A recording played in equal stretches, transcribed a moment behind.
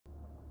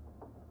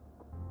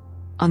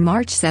On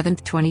March 7,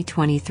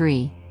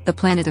 2023, the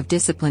planet of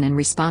discipline and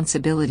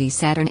responsibility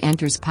Saturn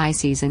enters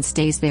Pisces and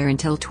stays there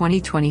until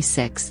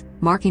 2026,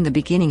 marking the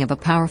beginning of a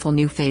powerful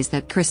new phase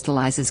that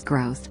crystallizes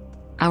growth.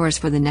 Ours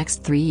for the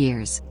next 3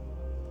 years.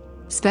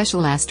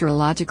 Special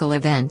astrological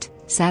event,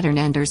 Saturn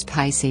enters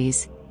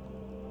Pisces.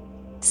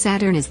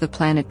 Saturn is the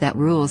planet that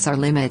rules our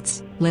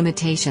limits,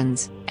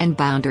 limitations, and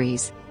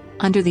boundaries.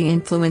 Under the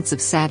influence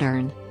of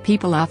Saturn,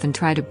 people often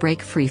try to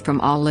break free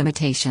from all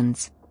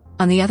limitations.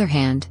 On the other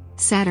hand,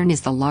 Saturn is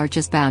the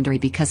largest boundary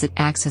because it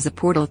acts as a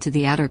portal to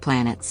the outer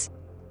planets.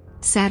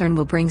 Saturn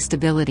will bring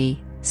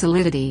stability,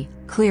 solidity,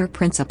 clear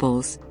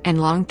principles,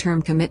 and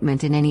long-term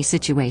commitment in any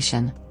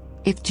situation.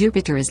 If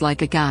Jupiter is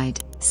like a guide,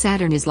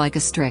 Saturn is like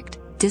a strict,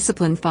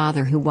 disciplined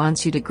father who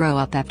wants you to grow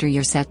up after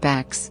your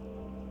setbacks.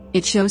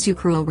 It shows you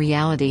cruel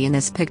reality in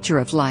this picture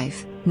of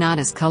life, not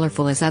as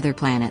colorful as other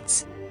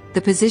planets.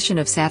 The position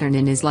of Saturn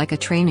is like a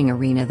training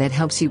arena that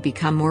helps you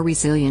become more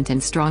resilient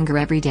and stronger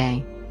every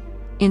day.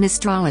 In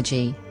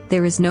astrology,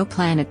 there is no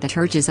planet that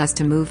urges us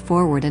to move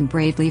forward and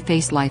bravely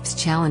face life's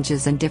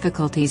challenges and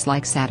difficulties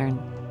like Saturn.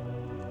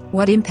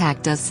 What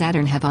impact does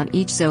Saturn have on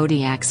each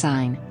zodiac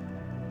sign?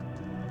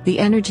 The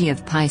energy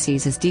of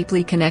Pisces is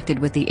deeply connected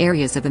with the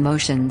areas of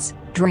emotions,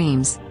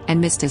 dreams,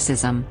 and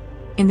mysticism.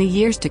 In the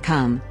years to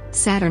come,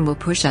 Saturn will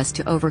push us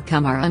to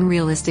overcome our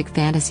unrealistic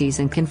fantasies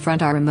and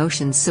confront our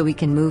emotions so we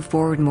can move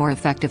forward more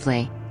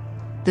effectively.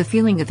 The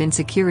feeling of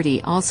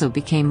insecurity also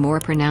became more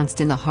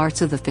pronounced in the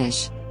hearts of the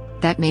fish.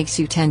 That makes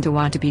you tend to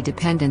want to be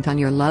dependent on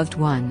your loved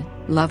one,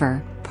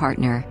 lover,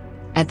 partner.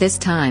 At this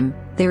time,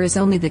 there is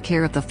only the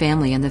care of the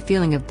family and the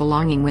feeling of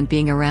belonging when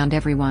being around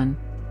everyone.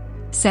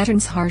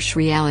 Saturn's harsh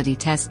reality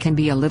test can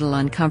be a little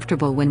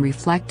uncomfortable when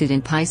reflected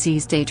in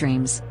Pisces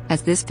daydreams,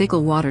 as this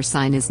fickle water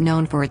sign is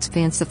known for its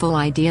fanciful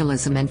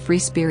idealism and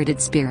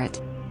free-spirited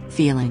spirit.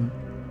 Feeling.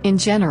 In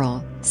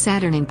general,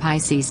 Saturn in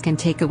Pisces can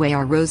take away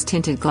our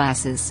rose-tinted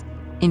glasses.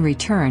 In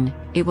return,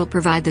 it will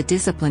provide the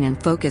discipline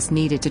and focus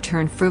needed to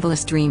turn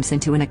frivolous dreams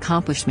into an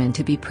accomplishment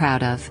to be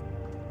proud of.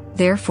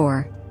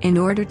 Therefore, in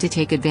order to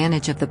take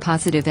advantage of the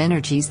positive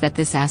energies that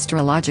this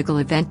astrological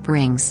event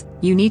brings,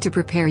 you need to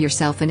prepare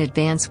yourself in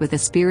advance with a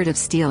spirit of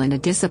steel and a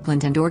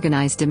disciplined and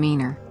organized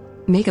demeanor.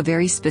 Make a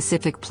very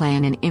specific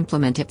plan and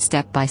implement it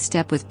step by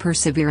step with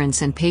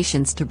perseverance and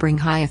patience to bring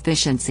high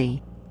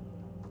efficiency.